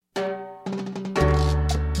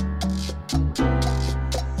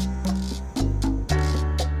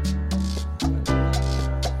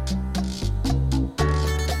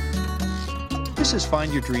This is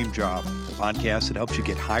Find Your Dream Job, the podcast that helps you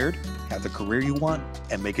get hired, have the career you want,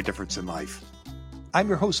 and make a difference in life. I'm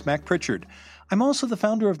your host, Mac Pritchard. I'm also the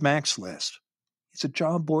founder of Mac's List. It's a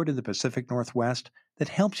job board in the Pacific Northwest that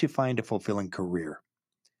helps you find a fulfilling career.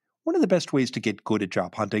 One of the best ways to get good at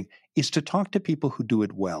job hunting is to talk to people who do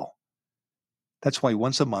it well. That's why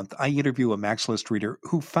once a month I interview a Mac's List reader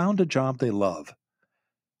who found a job they love.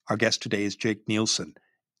 Our guest today is Jake Nielsen.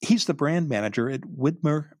 He's the brand manager at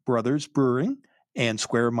Widmer Brothers Brewing and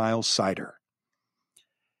Square Mile Cider.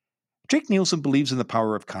 Jake Nielsen believes in the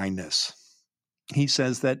power of kindness. He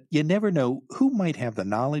says that you never know who might have the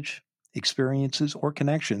knowledge, experiences, or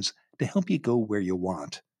connections to help you go where you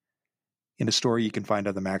want. In a story you can find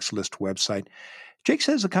on the Mac's List website, Jake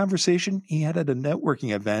says a conversation he had at a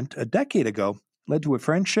networking event a decade ago led to a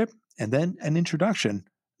friendship and then an introduction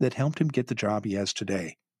that helped him get the job he has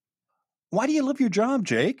today. Why do you love your job,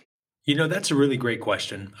 Jake? You know, that's a really great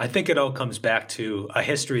question. I think it all comes back to a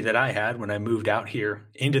history that I had when I moved out here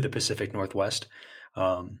into the Pacific Northwest.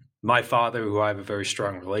 My father, who I have a very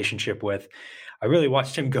strong relationship with, I really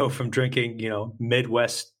watched him go from drinking,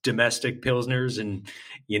 Midwest domestic pilsners and,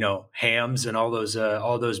 hams and all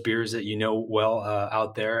those beers that well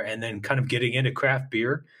out there, and then kind of getting into craft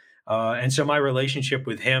beer. And so my relationship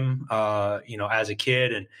with him, as a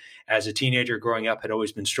kid and as a teenager growing up had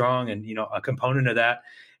always been strong. And, a component of that,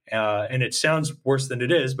 and it sounds worse than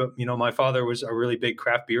it is, but, my father was a really big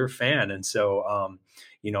craft beer fan. And so,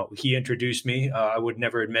 he introduced me. I would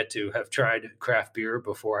never admit to have tried craft beer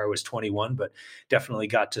before I was 21, but definitely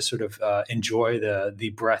got to sort of enjoy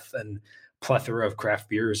the breadth and plethora of craft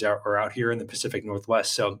beers out here in the Pacific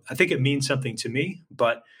Northwest. So I think it means something to me,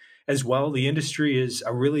 but as well, the industry is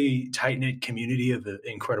a really tight-knit community of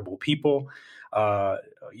incredible people. I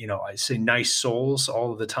say nice souls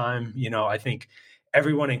all of the time. I think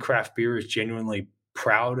everyone in craft beer is genuinely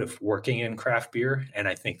proud of working in craft beer. And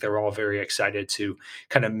I think they're all very excited to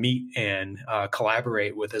kind of meet and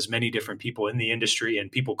collaborate with as many different people in the industry and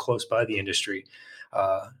people close by the industry,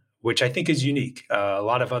 which I think is unique. A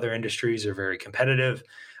lot of other industries are very competitive,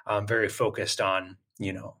 very focused on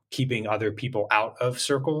keeping other people out of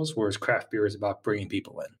circles, whereas craft beer is about bringing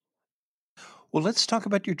people in. Well, let's talk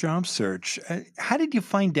about your job search. How did you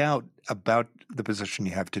find out about the position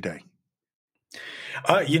you have today?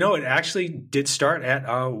 It actually did start at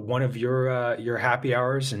one of your happy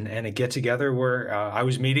hours and a get together where I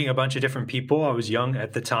was meeting a bunch of different people. I was young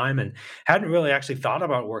at the time and hadn't really actually thought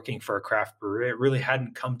about working for a craft brewery. It really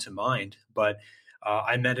hadn't come to mind, but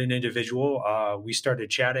I met an individual. We started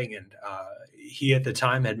chatting, and he at the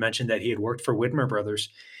time had mentioned that he had worked for Widmer Brothers.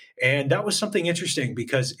 And that was something interesting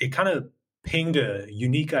because it kind of pinged a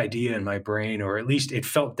unique idea in my brain, or at least it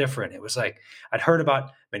felt different. It was like I'd heard about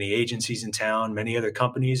many agencies in town, many other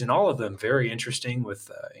companies, and all of them very interesting with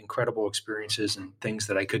incredible experiences and things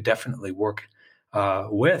that I could definitely work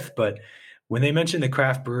with. But when they mentioned the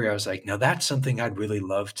craft brewery, I was like, now that's something I'd really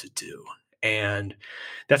love to do. And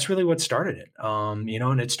that's really what started it,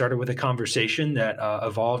 and it started with a conversation that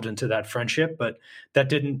evolved into that friendship, but that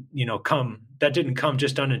didn't come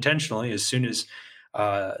just unintentionally. As soon as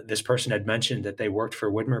this person had mentioned that they worked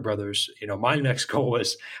for Widmer Brothers, my next goal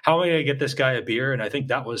was, how am I going to get this guy a beer? And I think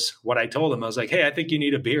that was what I told him. I was like, hey, I think you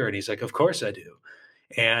need a beer. And he's like, of course I do.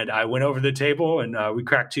 And I went over to the table and we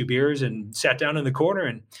cracked 2 beers and sat down in the corner.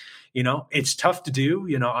 And it's tough to do.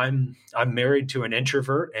 I'm married to an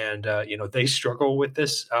introvert, and they struggle with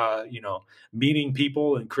this, meeting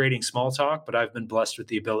people and creating small talk. But I've been blessed with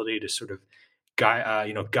the ability to sort of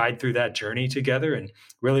guide through that journey together, and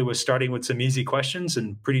really was starting with some easy questions.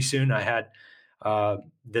 And pretty soon I had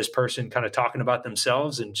this person kind of talking about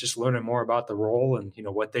themselves and just learning more about the role and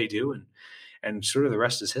what they do, and sort of the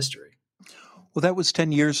rest is history. Well, that was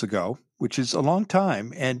 10 years ago, which is a long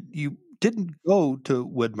time, and you didn't go to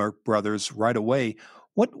Widmer Brothers right away.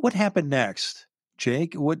 What happened next,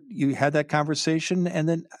 Jake? You had that conversation, and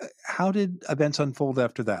then how did events unfold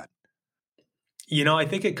after that? I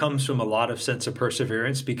think it comes from a lot of sense of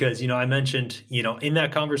perseverance because, I mentioned, in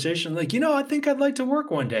that conversation, like, I think I'd like to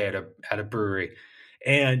work one day at a brewery.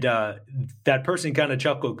 And that person kind of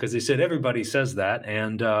chuckled because they said, everybody says that.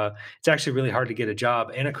 And it's actually really hard to get a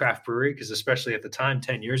job in a craft brewery because, especially at the time,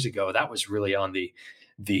 10 years ago, that was really on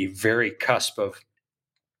the very cusp of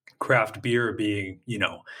craft beer being,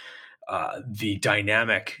 the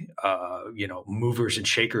dynamic, movers and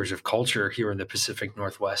shakers of culture here in the Pacific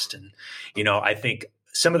Northwest. And, I think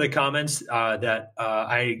some of the comments that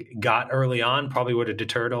I got early on probably would have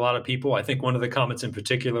deterred a lot of people. I think one of the comments in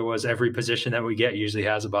particular was every position that we get usually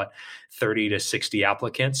has about 30 to 60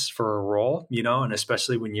 applicants for a role, and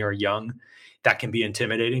especially when you're young, that can be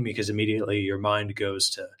intimidating because immediately your mind goes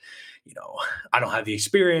to, I don't have the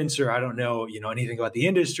experience, or I don't know, anything about the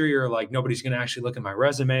industry, or like nobody's going to actually look at my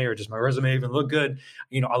resume, or does my resume even look good?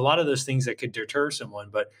 A lot of those things that could deter someone.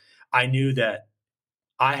 But I knew that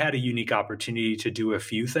I had a unique opportunity to do a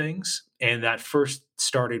few things. And that first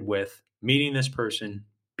started with meeting this person,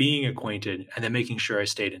 being acquainted, and then making sure I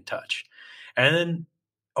stayed in touch. And then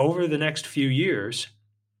over the next few years,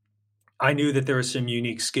 I knew that there were some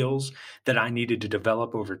unique skills that I needed to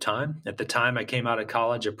develop over time. At the time I came out of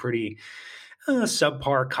college, a pretty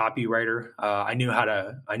subpar copywriter. I knew how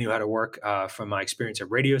to work from my experience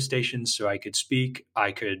at radio stations, so I could speak,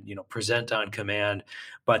 I could present on command.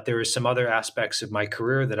 But there were some other aspects of my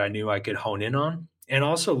career that I knew I could hone in on, and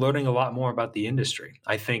also learning a lot more about the industry.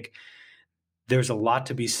 I think there's a lot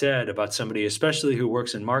to be said about somebody, especially who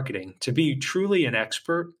works in marketing, to be truly an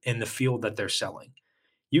expert in the field that they're selling.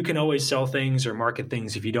 You can always sell things or market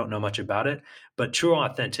things if you don't know much about it, but true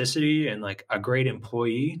authenticity and like a great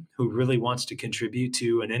employee who really wants to contribute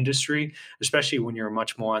to an industry, especially when you're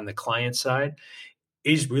much more on the client side,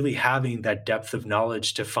 is really having that depth of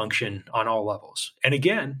knowledge to function on all levels. And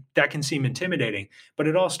again, that can seem intimidating, but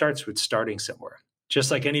it all starts with starting somewhere.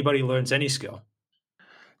 Just like anybody learns any skill.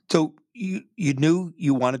 So you knew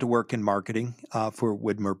you wanted to work in marketing for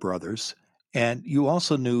Widmer Brothers, and you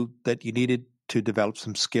also knew that you needed to develop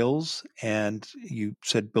some skills, and you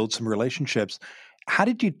said build some relationships. How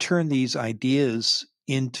did you turn these ideas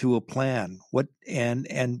into a plan? What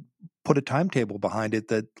and put a timetable behind it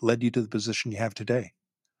that led you to the position you have today?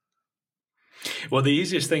 Well, the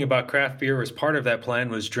easiest thing about craft beer was part of that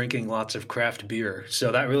plan was drinking lots of craft beer.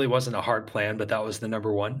 So that really wasn't a hard plan, but that was the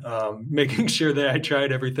number one. Making sure that I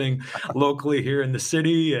tried everything locally here in the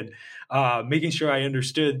city, and making sure I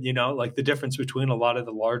understood, like the difference between a lot of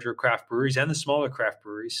the larger craft breweries and the smaller craft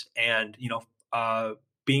breweries, and,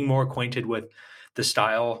 being more acquainted with the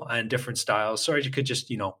style and different styles, so I could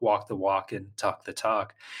just walk the walk and talk the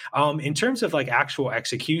talk. In terms of like actual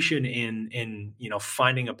execution in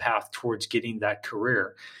finding a path towards getting that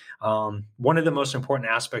career, one of the most important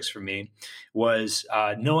aspects for me was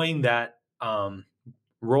knowing that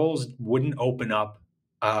roles wouldn't open up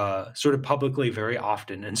sort of publicly very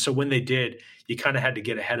often. And so when they did, you kind of had to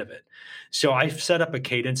get ahead of it. So I set up a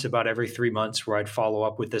cadence about every 3 months where I'd follow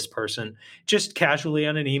up with this person just casually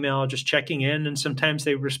on an email, just checking in. And sometimes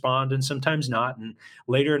they respond and sometimes not. And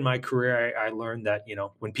later in my career, I learned that,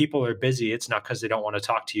 when people are busy, it's not because they don't want to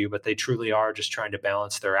talk to you, but they truly are just trying to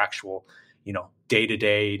balance their actual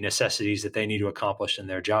day-to-day necessities that they need to accomplish in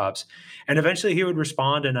their jobs. And eventually he would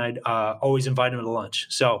respond, and I'd always invite him to lunch.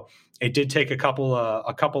 So it did take a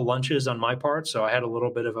couple lunches on my part, so I had a little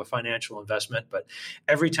bit of a financial investment. But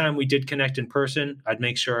every time we did connect in person, I'd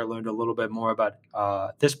make sure I learned a little bit more about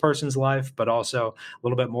this person's life, but also a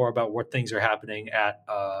little bit more about what things are happening at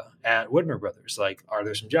Widmer Brothers. Like, are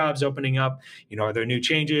there some jobs opening up? Are there new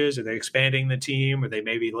changes? Are they expanding the team? Are they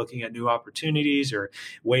maybe looking at new opportunities or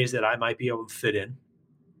ways that I might be able to fit in?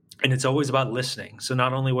 And it's always about listening. So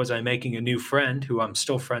not only was I making a new friend who I'm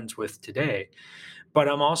still friends with today, but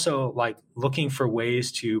I'm also like looking for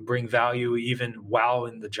ways to bring value even while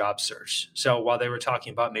in the job search. So while they were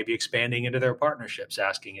talking about maybe expanding into their partnerships,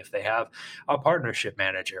 asking if they have a partnership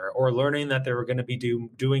manager, or learning that they were going to be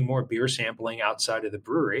doing more beer sampling outside of the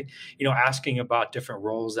brewery, asking about different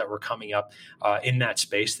roles that were coming up in that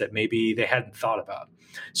space that maybe they hadn't thought about.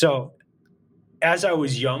 So as I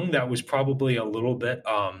was young, that was probably a little bit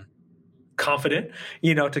confident,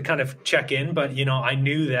 to kind of check in. But, I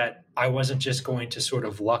knew that I wasn't just going to sort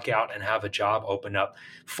of luck out and have a job open up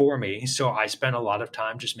for me. So I spent a lot of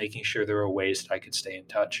time just making sure there were ways that I could stay in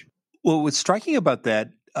touch. Well, what's striking about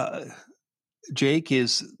that, Jake,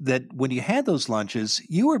 is that when you had those lunches,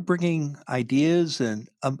 you were bringing ideas and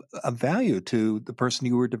a value to the person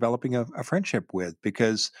you were developing a friendship with,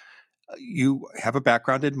 because you have a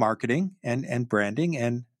background in marketing and branding.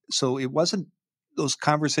 And so it wasn't, those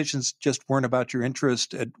conversations just weren't about your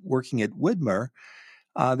interest at working at Widmer.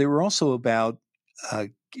 They were also about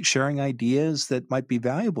sharing ideas that might be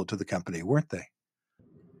valuable to the company, weren't they?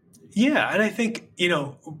 Yeah. And I think,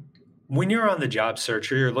 when you're on the job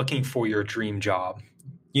search or you're looking for your dream job,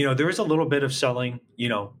 there is a little bit of selling,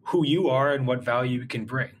 who you are and what value you can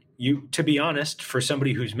bring. To be honest, for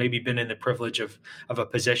somebody who's maybe been in the privilege of a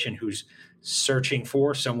position, who's searching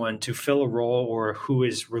for someone to fill a role, or who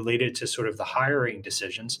is related to sort of the hiring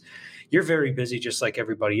decisions, you're very busy just like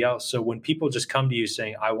everybody else. So when people just come to you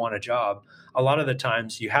saying, I want a job, a lot of the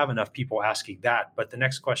times you have enough people asking that. But the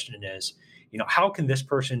next question is, how can this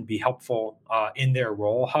person be helpful in their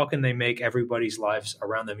role? How can they make everybody's lives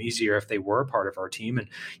around them easier if they were a part of our team? And,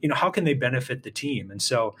 how can they benefit the team? And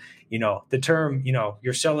so, the term,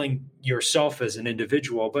 you're selling yourself as an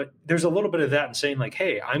individual, but there's a little bit of that in saying like,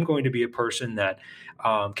 hey, I'm going to be a person that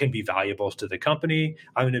can be valuable to the company.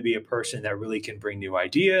 I'm going to be a person that really can bring new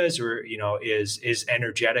ideas, or is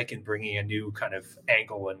energetic in bringing a new kind of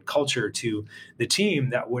angle and culture to the team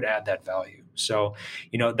that would add that value. So,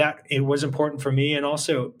 that it was important for me. And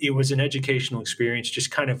also it was an educational experience,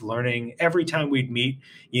 just kind of learning every time we'd meet,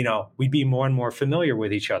 we'd be more and more familiar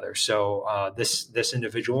with each other. So this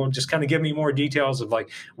individual just kind of give me more details of like,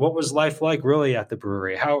 what was life like really at the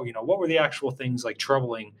brewery? How, what were the actual things like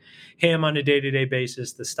troubling him on a day-to-day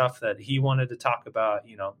basis, the stuff that he wanted to talk about,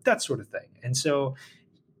 that sort of thing. And so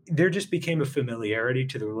there just became a familiarity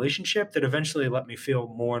to the relationship that eventually let me feel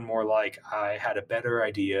more and more like I had a better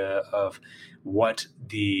idea of what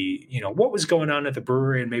what was going on at the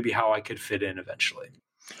brewery and maybe how I could fit in eventually.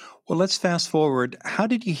 Well, let's fast forward. How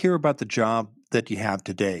did you hear about the job that you have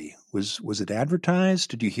today? Was it advertised?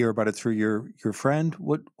 Did you hear about it through your friend?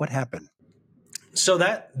 What happened? So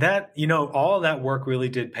that all of that work really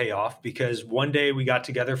did pay off, because one day we got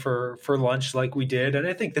together for lunch like we did, and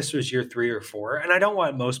I think this was year 3 or 4. And I don't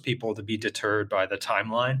want most people to be deterred by the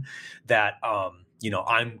timeline that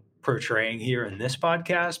I'm portraying here in this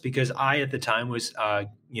podcast, because I at the time was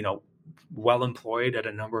well employed at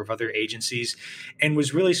a number of other agencies and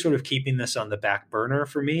was really sort of keeping this on the back burner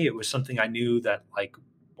for me. It was something I knew that like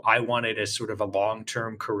I wanted as sort of a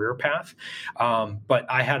long-term career path. But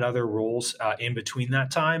I had other roles in between that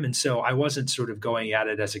time. And so I wasn't sort of going at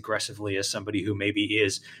it as aggressively as somebody who maybe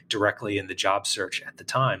is directly in the job search at the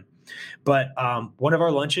time. But one of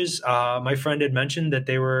our lunches, my friend had mentioned that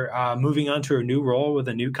they were moving on to a new role with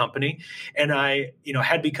a new company. And I,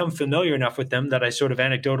 had become familiar enough with them that I sort of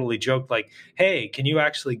anecdotally joked like, hey, can you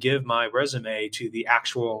actually give my resume to the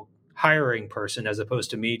actual hiring person, as opposed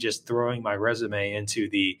to me just throwing my resume into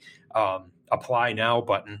the apply now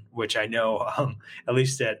button, which I know at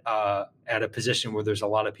least at a position where there's a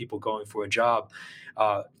lot of people going for a job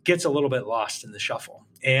gets a little bit lost in the shuffle.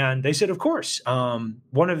 And they said, of course.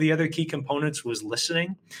 One of the other key components was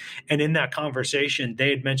listening. And in that conversation, they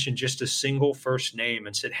had mentioned just a single first name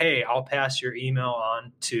and said, hey, I'll pass your email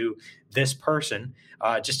on to this person,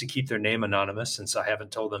 just to keep their name anonymous, since I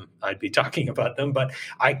haven't told them I'd be talking about them. But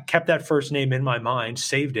I kept that first name in my mind,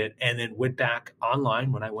 saved it, and then went back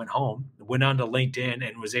online when I went home, went onto LinkedIn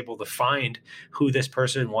and was able to find who this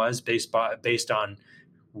person was based on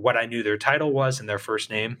what I knew their title was and their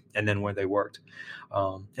first name, and then where they worked.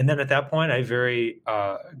 And then at that point, I very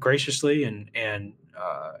graciously and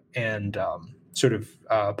sort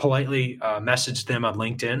of politely messaged them on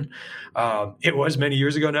LinkedIn. It was many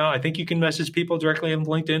years ago now. I think you can message people directly on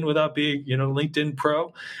LinkedIn without being, LinkedIn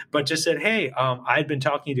pro, but just said, hey, I'd been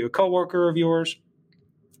talking to a coworker of yours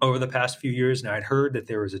over the past few years, and I'd heard that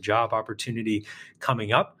there was a job opportunity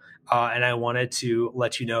coming up. And I wanted to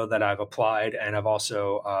let you know that I've applied, and I've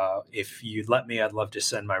also, if you'd let me, I'd love to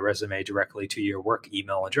send my resume directly to your work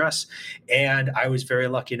email address. And I was very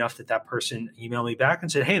lucky enough that that person emailed me back and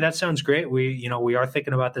said, hey, that sounds great. We are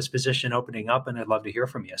thinking about this position opening up, and I'd love to hear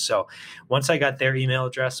from you. So once I got their email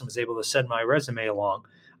address and was able to send my resume along,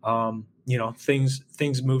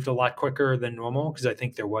 things moved a lot quicker than normal, because I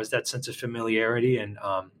think there was that sense of familiarity. And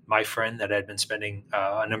my friend that I'd been spending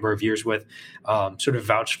a number of years with sort of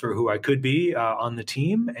vouched for who I could be on the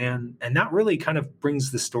team. And that really kind of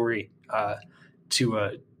brings the story to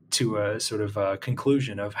a sort of a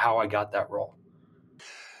conclusion of how I got that role.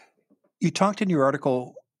 You talked in your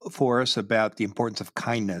article for us about the importance of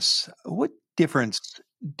kindness. What difference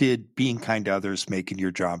did being kind to others make in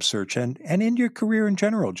your job search and in your career in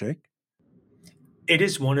general, Jake? It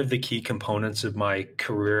is one of the key components of my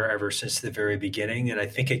career ever since the very beginning. And I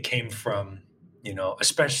think it came from,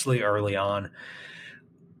 especially early on,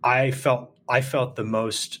 I felt the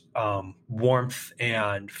most warmth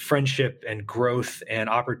and friendship and growth and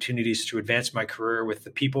opportunities to advance my career with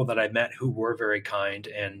the people that I met who were very kind,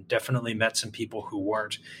 and definitely met some people who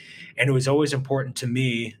weren't. And it was always important to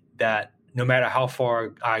me that no matter how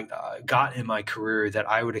far I got in my career, that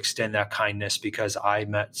I would extend that kindness, because I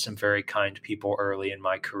met some very kind people early in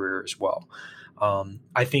my career as well.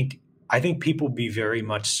 I think people be very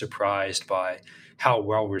much surprised by how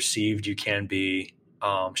well received you can be,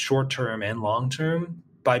 short-term and long-term,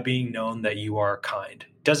 by being known that you are kind.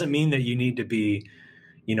 Doesn't mean that you need to be,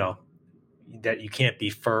 that you can't be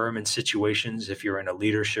firm in situations if you're in a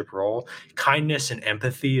leadership role. Kindness and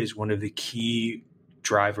empathy is one of the key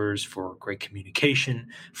drivers for great communication,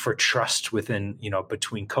 for trust within,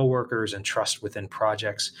 between coworkers, and trust within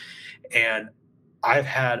projects. And I've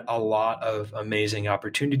had a lot of amazing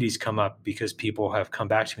opportunities come up because people have come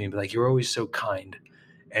back to me and be like, you're always so kind.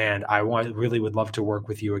 and really would love to work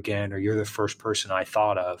with you again, or you're the first person I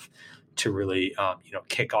thought of to really,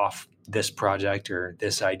 kick off this project or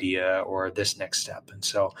this idea or this next step. And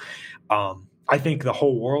so, I think the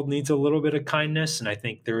whole world needs a little bit of kindness. And I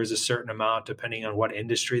think there is a certain amount, depending on what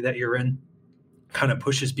industry that you're in, kind of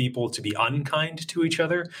pushes people to be unkind to each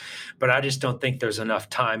other. But I just don't think there's enough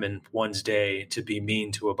time in one's day to be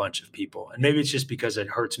mean to a bunch of people. And maybe it's just because it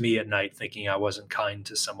hurts me at night thinking I wasn't kind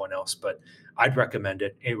to someone else, but I'd recommend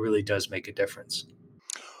it. It really does make a difference.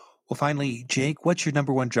 Well, finally, Jake, what's your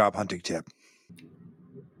number one job hunting tip?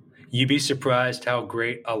 You'd be surprised how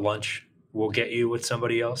great a lunch will get you with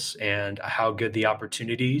somebody else, and how good the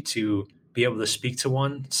opportunity to be able to speak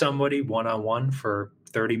to somebody one-on-one for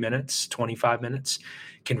 30 minutes, 25 minutes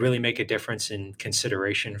can really make a difference in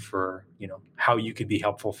consideration for, how you could be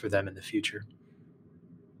helpful for them in the future.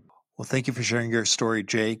 Well, thank you for sharing your story,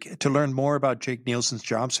 Jake. To learn more about Jake Nielsen's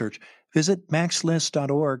job search, visit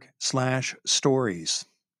maxlist.org/stories.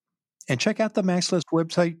 And check out the MaxList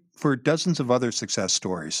website for dozens of other success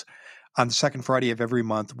stories. On the second Friday of every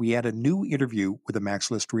month, we add a new interview with a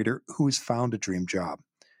MaxList reader who has found a dream job.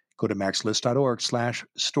 Go to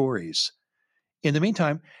maxlist.org/stories. In the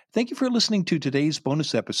meantime, thank you for listening to today's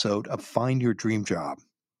bonus episode of Find Your Dream Job.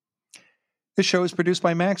 This show is produced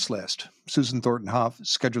by MaxList. Susan Thornton Huff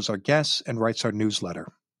schedules our guests and writes our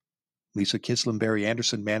newsletter. Lisa Kislin Barry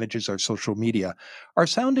Anderson manages our social media. Our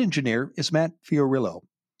sound engineer is Matt Fiorillo.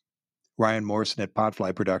 Ryan Morrison at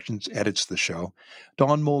Podfly Productions edits the show.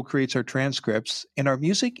 Dawn Mole creates our transcripts, and our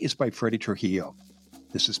music is by Freddie Trujillo.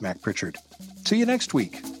 This is Mac Pritchard. See you next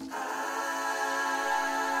week.